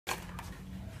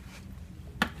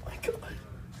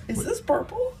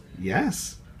purple?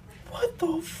 Yes. What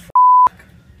the f***?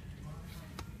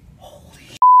 Holy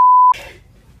shit.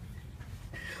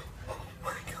 Oh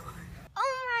my god.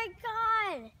 Oh my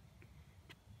god!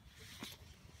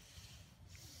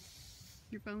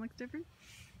 Your phone looks different?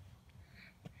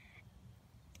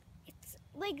 It's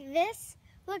like this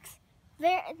looks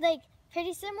very, like,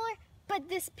 pretty similar, but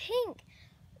this pink,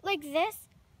 like this.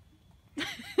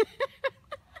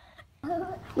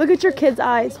 Look at your kid's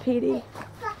eyes, Petey.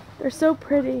 They're so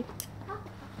pretty.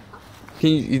 Can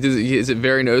you, is it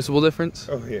very noticeable difference?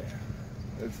 Oh yeah.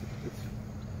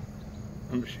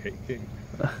 I'm shaking.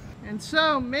 And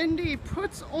so Mindy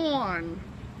puts on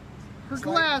her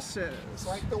glasses. It's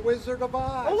like the Wizard of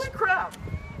Oz. Holy crap.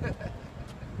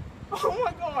 Oh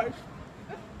my gosh.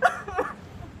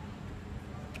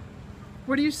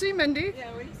 What do you see, Mindy?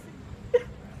 Yeah, what do you see?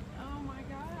 Oh my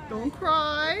god. Don't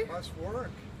cry. Must work.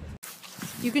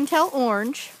 You can tell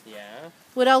orange. Yeah?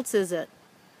 What else is it?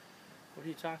 What are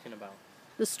you talking about?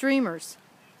 The streamers.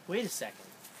 Wait a second.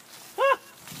 Ah!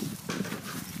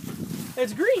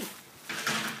 It's green.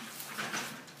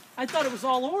 I thought it was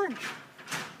all orange.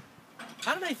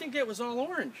 How did I think it was all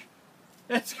orange?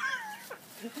 That's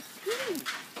green.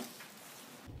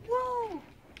 Whoa!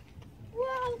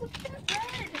 Whoa, look at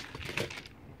that red!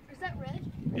 Is that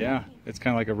red? Yeah, it's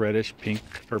kind of like a reddish pink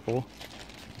purple.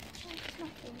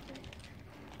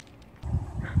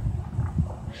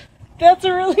 That's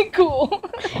really cool.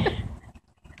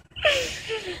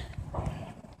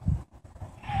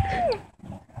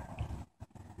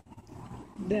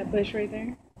 That bush right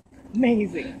there.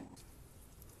 Amazing.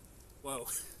 Whoa.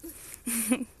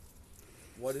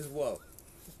 What is whoa?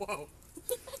 Whoa.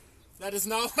 That is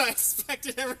not what I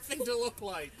expected everything to look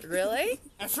like. Really?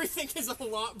 Everything is a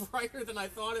lot brighter than I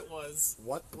thought it was.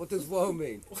 What does whoa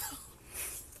mean?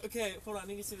 Okay, hold on. I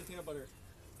need to see the peanut butter.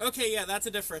 Okay, yeah, that's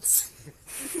a difference.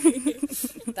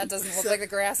 That doesn't look like the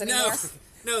grass anymore.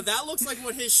 No, that looks like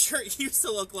what his shirt used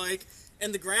to look like,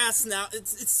 and the grass now,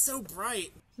 it's so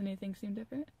bright. Does anything seem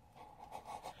different?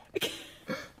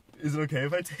 Is it okay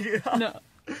if I take it off? No.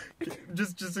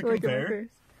 Just to Look at my compare?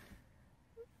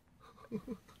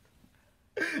 face.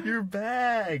 Your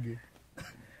bag!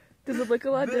 Does it look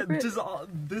a lot different? Just all,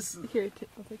 this... Here,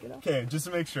 I'll take it off. Okay, just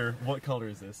to make sure, what color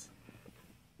is this?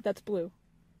 That's blue.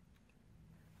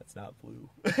 That's not blue.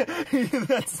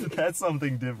 that's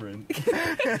something different.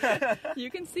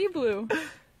 You can see blue.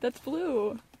 That's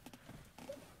blue.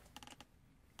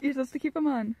 You're supposed to keep them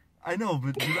on. I know,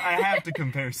 but I have to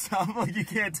compare some. Like, you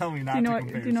can't tell me not to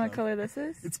compare Do you know what some. color this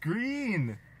is? It's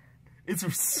green. It's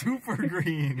super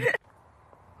green.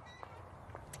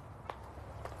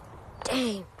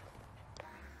 Dang.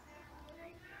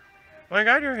 Oh my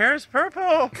god, your hair is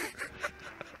purple!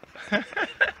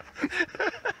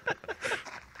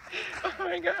 Oh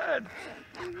my god.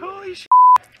 Holy shit.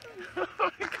 Oh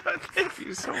my god, thank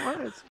you so much.